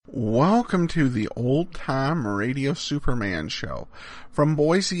Welcome to the Old Time Radio Superman Show. From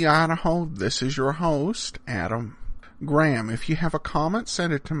Boise, Idaho, this is your host, Adam Graham. If you have a comment,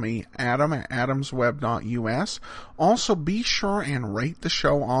 send it to me, adam@adamsweb.us. Also, be sure and rate the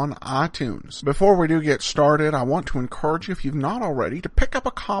show on iTunes. Before we do get started, I want to encourage you, if you've not already, to pick up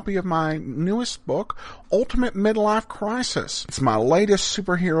a copy of my newest book, Ultimate Midlife Crisis. It's my latest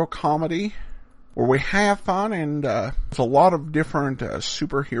superhero comedy, where we have fun and with a lot of different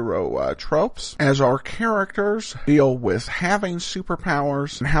superhero tropes as our characters deal with having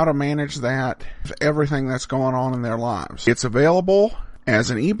superpowers and how to manage that with everything that's going on in their lives. It's available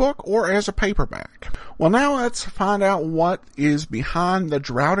as an ebook or as a paperback. Well, now let's find out what is behind the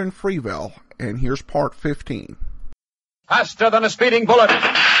drought in Freeville, and here's part 15. Faster than a speeding bullet,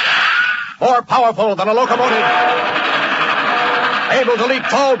 more powerful than a locomotive, able to leap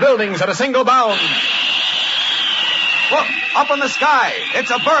tall buildings at a single bound. Look, up in the sky.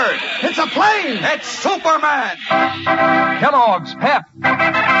 It's a bird. It's a plane. It's Superman. Kellogg's Pep.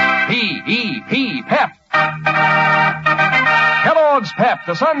 P-E-P, Pep. Kellogg's Pep,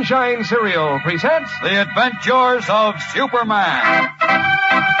 the Sunshine Cereal, presents The Adventures of Superman.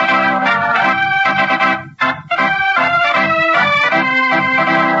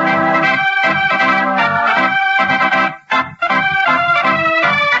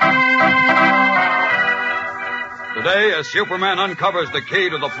 Today, as Superman uncovers the key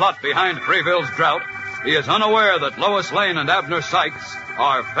to the plot behind Freeville's drought, he is unaware that Lois Lane and Abner Sykes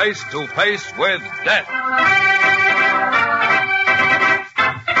are face to face with death.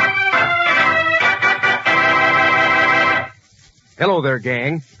 Hello there,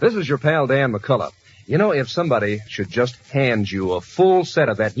 gang. This is your pal Dan McCullough. You know, if somebody should just hand you a full set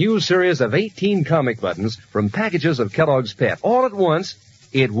of that new series of 18 comic buttons from packages of Kellogg's Pep all at once,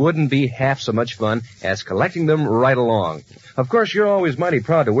 it wouldn't be half so much fun as collecting them right along. Of course, you're always mighty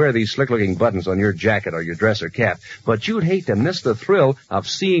proud to wear these slick-looking buttons on your jacket or your dress or cap, but you'd hate to miss the thrill of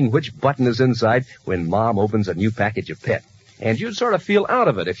seeing which button is inside when Mom opens a new package of Pep. And you'd sort of feel out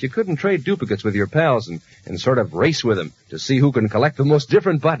of it if you couldn't trade duplicates with your pals and sort of race with them to see who can collect the most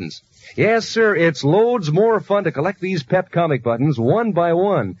different buttons. Yes, sir, it's loads more fun to collect these Pep comic buttons one by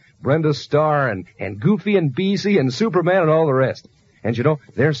one. Brenda Starr and Goofy and Beezy and Superman and all the rest. And you know,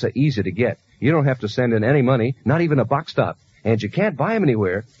 they're so easy to get. You don't have to send in any money, not even a box stop. And you can't buy them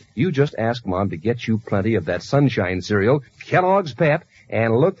anywhere. You just ask Mom to get you plenty of that Sunshine cereal, Kellogg's Pep,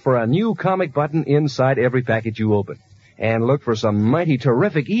 and look for a new comic button inside every package you open. And look for some mighty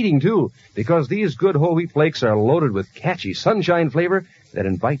terrific eating, too, because these good whole wheat flakes are loaded with catchy Sunshine flavor that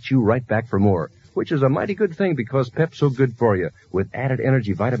invites you right back for more, which is a mighty good thing because Pep's so good for you, with added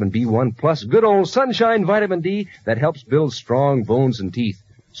energy vitamin B1 plus good old Sunshine vitamin D that helps build strong bones and teeth.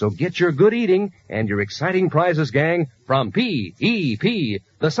 So get your good eating and your exciting prizes, gang, from P.E.P.,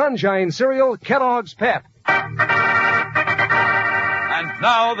 the Sunshine Cereal, Kellogg's Pep. And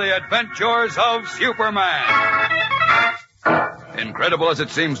now, the adventures of Superman. Incredible as it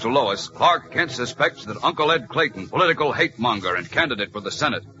seems to Lois, Clark Kent suspects that Uncle Ed Clayton, political hate-monger and candidate for the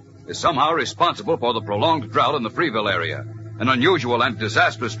Senate, is somehow responsible for the prolonged drought in the Freeville area, an unusual and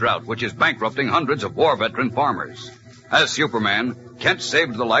disastrous drought which is bankrupting hundreds of war veteran farmers. As Superman, Kent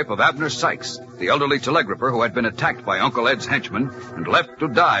saved the life of Abner Sykes, the elderly telegrapher who had been attacked by Uncle Ed's henchmen and left to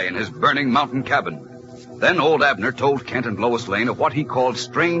die in his burning mountain cabin. Then old Abner told Kent and Lois Lane of what he called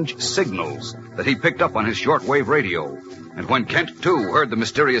strange signals that he picked up on his shortwave radio. And when Kent, too, heard the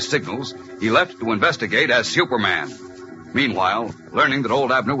mysterious signals, he left to investigate as Superman. Meanwhile, learning that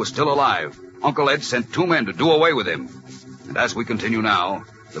old Abner was still alive, Uncle Ed sent 2 men to do away with him. And as we continue now,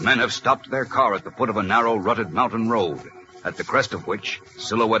 the men have stopped their car at the foot of a narrow, rutted mountain road, at the crest of which,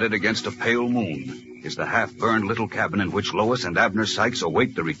 silhouetted against a pale moon, is the half-burned little cabin in which Lois and Abner Sykes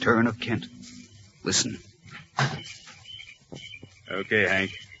await the return of Kent. Listen. Okay,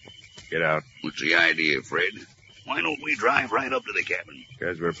 Hank. Get out. What's the idea, Fred? Why don't we drive right up to the cabin?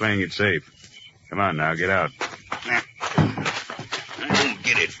 Because we're playing it safe. Come on now, get out. I don't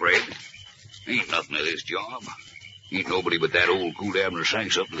get it, Fred. Ain't nothing to this job. Ain't nobody but that old coot Abner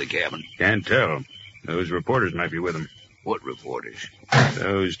Sykes up to the cabin. Can't tell. Those reporters might be with him. What reporters?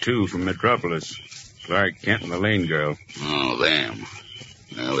 Those 2 from Metropolis. Clark Kent and the Lane girl. Oh, them.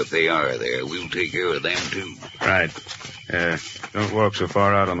 Well, if they are there, we'll take care of them, too. Right. Don't walk so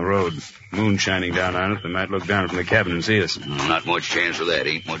far out on the road. Moon shining down on it. They might look down from the cabin and see us. Not much chance of that.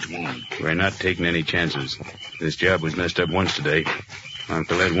 Ain't much moon. We're not taking any chances. This job was messed up once today.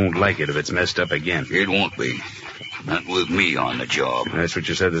 Uncle Ed won't like it if it's messed up again. It won't be. Not with me on the job. That's what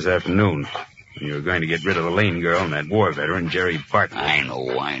you said this afternoon. When you were going to get rid of the Lane girl and that war veteran, Jerry Barton. I know.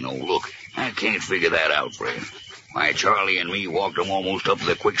 Look, I can't figure that out, Fred. My Charlie and me walked 'em almost up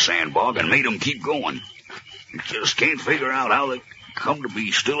the quicksand bog and made 'em keep going. Just can't figure out how they come to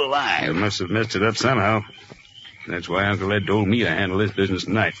be still They alive. must have messed it up somehow. That's why Uncle Ed told me to handle this business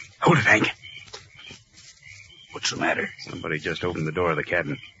tonight. Hold it, Hank. What's the matter? Somebody just opened the door of the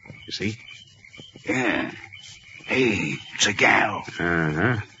cabin. You see? Yeah. Hey, it's a gal.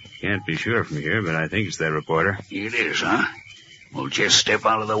 Uh-huh. Can't be sure from here, but I think it's that reporter. It is, huh? Well, just step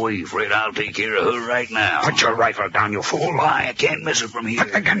out of the way, Fred. I'll take care of her right now. Put your rifle down, you fool. Why? I can't miss it from here.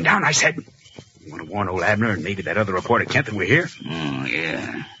 Put the gun down, I said. You want to warn old Abner and maybe that other reporter, Kent, that we're here? Oh,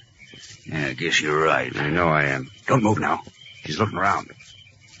 yeah. Yeah, I guess you're right. I know I am. Don't move now. She's looking around.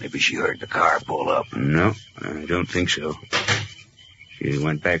 Maybe she heard the car pull up. No, I don't think so. She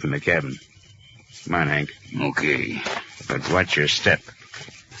went back in the cabin. Come on, Hank. Okay. But watch your step.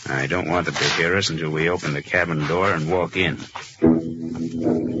 I don't want them to hear us until we open the cabin door and walk in.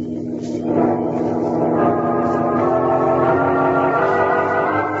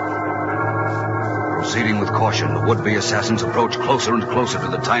 Proceeding with caution, the would-be assassins approach closer and closer to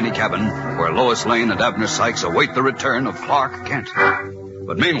the tiny cabin where Lois Lane and Abner Sykes await the return of Clark Kent.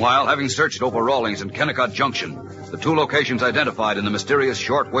 But meanwhile, having searched over Rawlings and Kennecott Junction, the two locations identified in the mysterious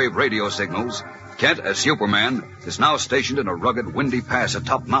shortwave radio signals, Kent, as Superman, is now stationed in a rugged, windy pass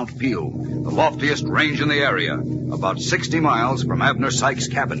atop Mount Peel, the loftiest range in the area, about 60 miles from Abner Sykes'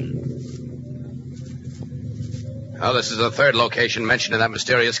 cabin. Well, this is the third location mentioned in that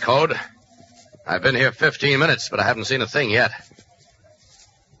mysterious code. I've been here 15 minutes, but I haven't seen a thing yet.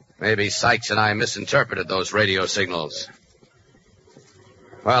 Maybe Sykes and I misinterpreted those radio signals.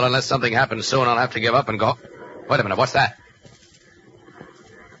 Well, unless something happens soon, I'll have to give up and go... Wait a minute, what's that?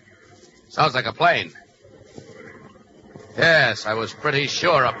 Sounds like a plane. Yes, I was pretty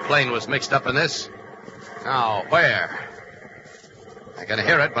sure a plane was mixed up in this. Now, where? I can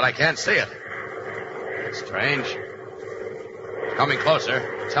hear it, but I can't see it. It's strange. It's coming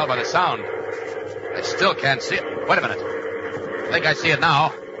closer. Tell by the sound. I still can't see it. Wait a minute. I think I see it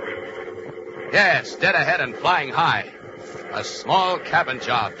now. Yes, dead ahead and flying high. A small cabin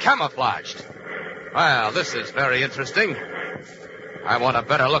job, camouflaged. Well, this is very interesting. I want a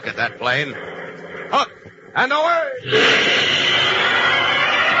better look at that plane. Up and away!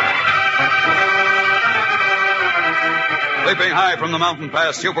 Leaping high from the mountain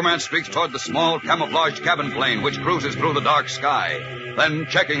pass, Superman streaks toward the small camouflaged cabin plane, which cruises through the dark sky. Then,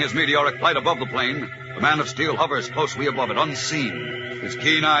 checking his meteoric flight above the plane, the Man of Steel hovers closely above it, unseen, his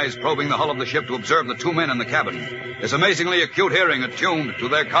keen eyes probing the hull of the ship to observe the two men in the cabin, his amazingly acute hearing attuned to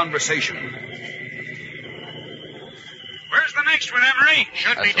their conversation. Where's the next one, Emery?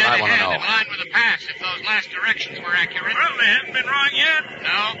 Should That's be dead what I wanna ahead, know. in line with the pass, if those last directions were accurate. Well, they haven't been wrong yet.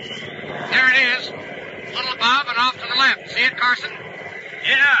 No. There it is. A little above and off to the left. See it, Carson?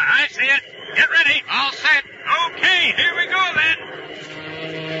 Yeah, I see it. Get ready. All set. Okay, here we go then.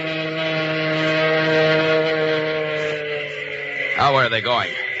 Now, where are they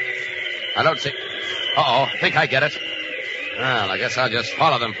going? I don't see... Uh-oh, think I get it. Well, I guess I'll just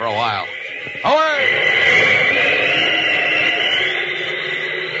follow them for a while. Away!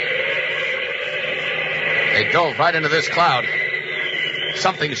 They dove right into this cloud.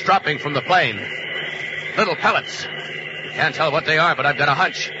 Something's dropping from the plane. Little pellets. Can't tell what they are, but I've got a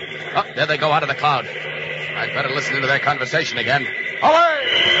hunch. Oh, there they go out of the cloud. I'd better listen into their conversation again. Away!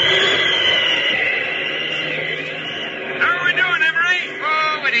 How are we doing, Emery?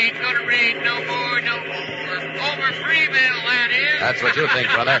 Oh, it ain't gonna rain no more, no more. Over Freeville, that is. That's what you think,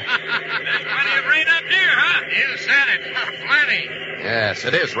 brother. There's plenty of rain up here, huh? You said it. Plenty. Yes,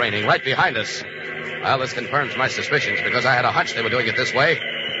 it is raining right behind us. Well, this confirms my suspicions because I had a hunch they were doing it this way.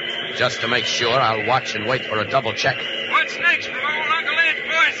 Just to make sure, I'll watch and wait for a double check. What's next from old Uncle Ed's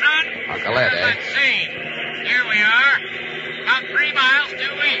boy, son? Uncle Ed, eh? Let's see. Here we are. About 3 miles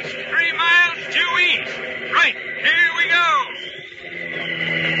due east. 3 miles due east. Right, here we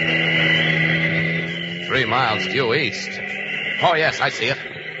go. 3 miles due east. Oh, yes, I see it.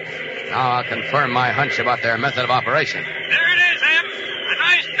 Now I'll confirm my hunch about their method of operation. There it is, Em. A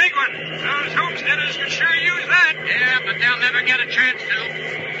nice big one. Those homesteaders could sure use that. Yeah, but they'll never get a chance to.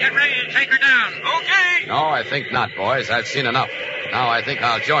 Get ready to take her down. Okay. No, I think not, boys. I've seen enough. Now I think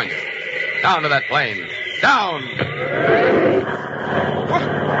I'll join you. Down to that plane. Down!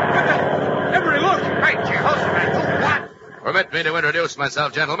 Emery, look! Right, closer, man. What? Permit me to introduce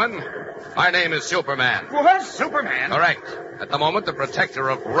myself, gentlemen. My name is Superman. What? Superman? Correct. At the moment, the protector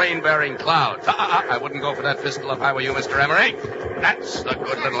of rain-bearing clouds. I wouldn't go for that pistol if I were you, Mr. Emery. That's the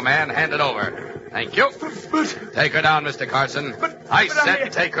good little man. Hand it over. Thank you. Take her down, Mr. Carson. I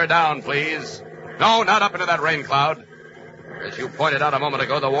said take her down, please. No, not up into that rain cloud. As you pointed out a moment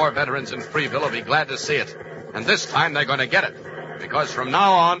ago, the war veterans in Freeville will be glad to see it. And this time they're going to get it. Because from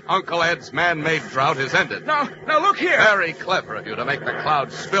now on, Uncle Ed's man-made drought is ended. Now look here. Very clever of you to make the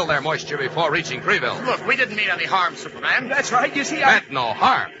clouds spill their moisture before reaching Freeville. Look, we didn't mean any harm, Superman. That's right. You see, Meant no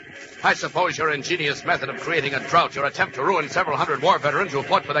harm. I suppose your ingenious method of creating a drought, your attempt to ruin several hundred war veterans who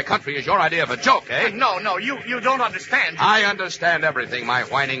fought for their country is your idea of a joke, eh? No, you don't understand. I understand everything, my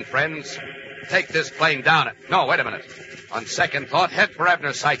whining friends. Take this plane down it. No, wait a minute. On second thought, head for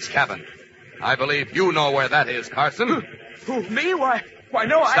Abner Sykes' cabin. I believe you know where that is, Carson. Who, me? Why,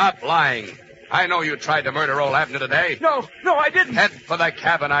 no, Stop lying. I know you tried to murder old Abner today. No, I didn't. Head for the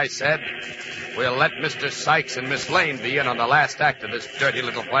cabin, I said. We'll let Mr. Sykes and Miss Lane be in on the last act of this dirty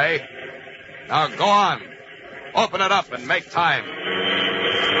little play. Now go on. Open it up and make time.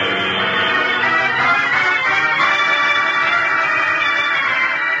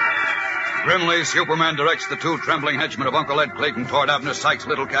 Grimly, Superman directs the two trembling henchmen of Uncle Ed Clayton toward Abner Sykes'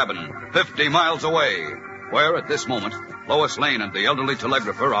 little cabin, 50 miles away, where, at this moment, Lois Lane and the elderly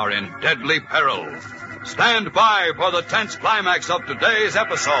telegrapher are in deadly peril. Stand by for the tense climax of today's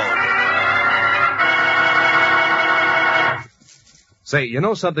episode. Say, you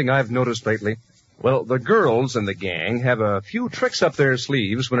know something I've noticed lately? Well, the girls in the gang have a few tricks up their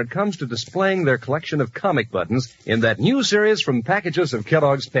sleeves when it comes to displaying their collection of comic buttons in that new series from packages of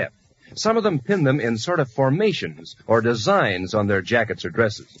Kellogg's Pep. Some of them pin them in sort of formations or designs on their jackets or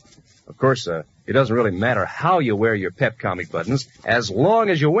dresses. Of course, it doesn't really matter how you wear your Pep comic buttons as long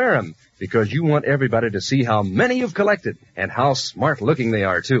as you wear them, because you want everybody to see how many you've collected and how smart-looking they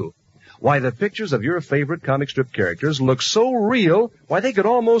are, too. Why, the pictures of your favorite comic strip characters look so real, why, they could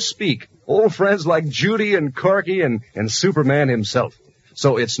almost speak. Old friends like Judy and Corky and Superman himself.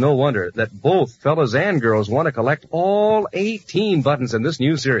 So it's no wonder that both fellas and girls want to collect all 18 buttons in this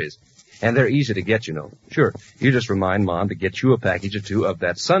new series. And they're easy to get, you know. Sure, you just remind Mom to get you a package or two of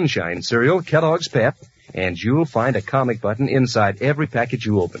that Sunshine cereal, Kellogg's Pep, and you'll find a comic button inside every package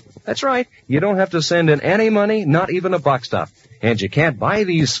you open. That's right. You don't have to send in any money, not even a box top. And you can't buy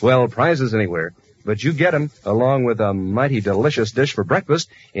these swell prizes anywhere. But you get them, along with a mighty delicious dish for breakfast,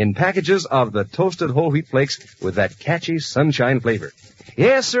 in packages of the toasted whole wheat flakes with that catchy Sunshine flavor.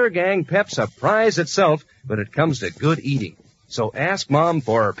 Yes, sir, gang, Pep's a prize itself when it comes to good eating. So ask Mom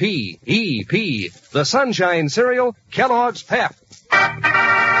for P-E-P, the Sunshine cereal, Kellogg's Pep.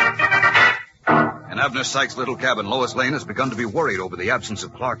 In Abner Sykes' little cabin, Lois Lane has begun to be worried over the absence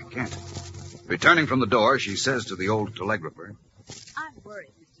of Clark Kent. Returning from the door, she says to the old telegrapher, I'm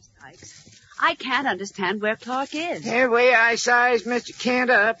worried, Mr. Sykes. I can't understand where Clark is. The way I sized Mr. Kent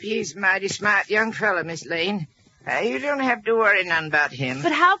up, he's a mighty smart young fella, Miss Lane. You don't have to worry none about him.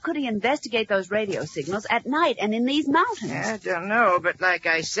 But how could he investigate those radio signals at night and in these mountains? I don't know, but like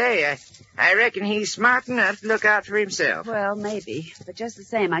I say, I reckon he's smart enough to look out for himself. Well, maybe. But just the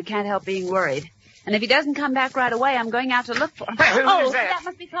same, I can't help being worried. And if he doesn't come back right away, I'm going out to look for him. Who's that? That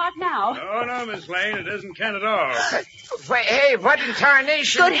must be Clark now. No, Miss Lane, it isn't Kent at all. Wait, hey, what in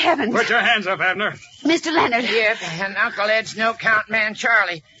tarnation? Good heavens. Put your hands up, Abner. Mr. Leonard. Yep, and Uncle Ed's no-count man,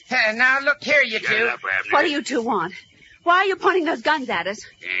 Charlie. Now, look here, you Get two. up, Abner. What do you two want? Why are you pointing those guns at us?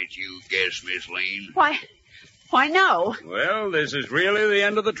 Can't you guess, Miss Lane? Why, no. Well, this is really the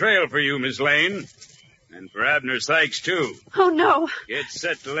end of the trail for you, Miss Lane. And for Abner Sykes, too. Oh, no. Get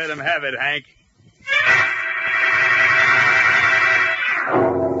set to let him have it, Hank.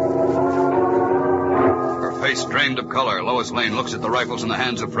 her face drained of color, Lois Lane looks at the rifles in the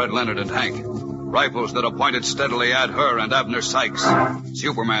hands of Fred Leonard and Hank. Rifles that are pointed steadily at her and Abner Sykes.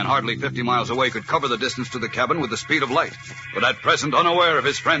 Superman, hardly 50 miles away, could cover the distance to the cabin with the speed of light. But at present, unaware of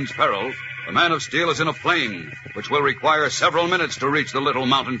his friend's peril, the Man of Steel is in a plane, which will require several minutes to reach the little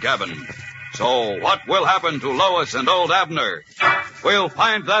mountain cabin. So what will happen to Lois and old Abner? We'll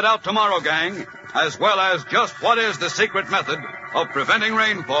find that out tomorrow, gang, as well as just what is the secret method of preventing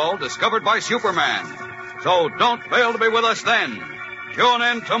rainfall discovered by Superman. So don't fail to be with us then. Tune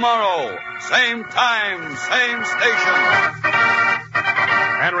in tomorrow, same time, same station.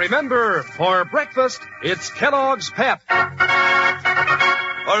 And remember, for breakfast, it's Kellogg's Pep.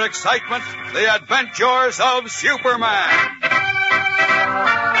 For excitement, the adventures of Superman.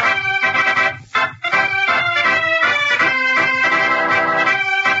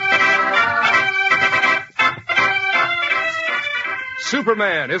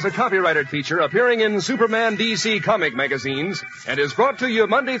 Superman is a copyrighted feature appearing in Superman DC comic magazines and is brought to you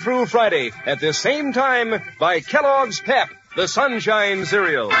Monday through Friday at this same time by Kellogg's Pep, the Sunshine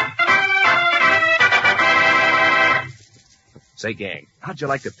cereal. Say, gang, how'd you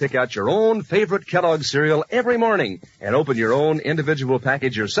like to pick out your own favorite Kellogg's cereal every morning and open your own individual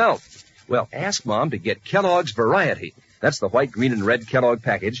package yourself? Well, ask Mom to get Kellogg's Variety, That's the white, green, and red Kellogg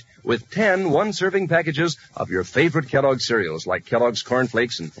package with 10 one-serving packages of your favorite Kellogg cereals like Kellogg's Corn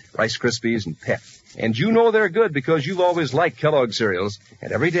Flakes and Rice Krispies and Pep. And you know they're good because you've always liked Kellogg cereals.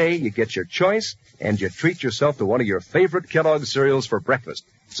 And every day you get your choice and you treat yourself to one of your favorite Kellogg cereals for breakfast.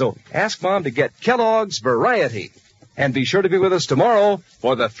 So ask Mom to get Kellogg's Variety. And be sure to be with us tomorrow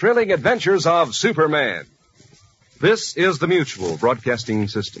for the thrilling adventures of Superman. This is the Mutual Broadcasting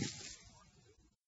System.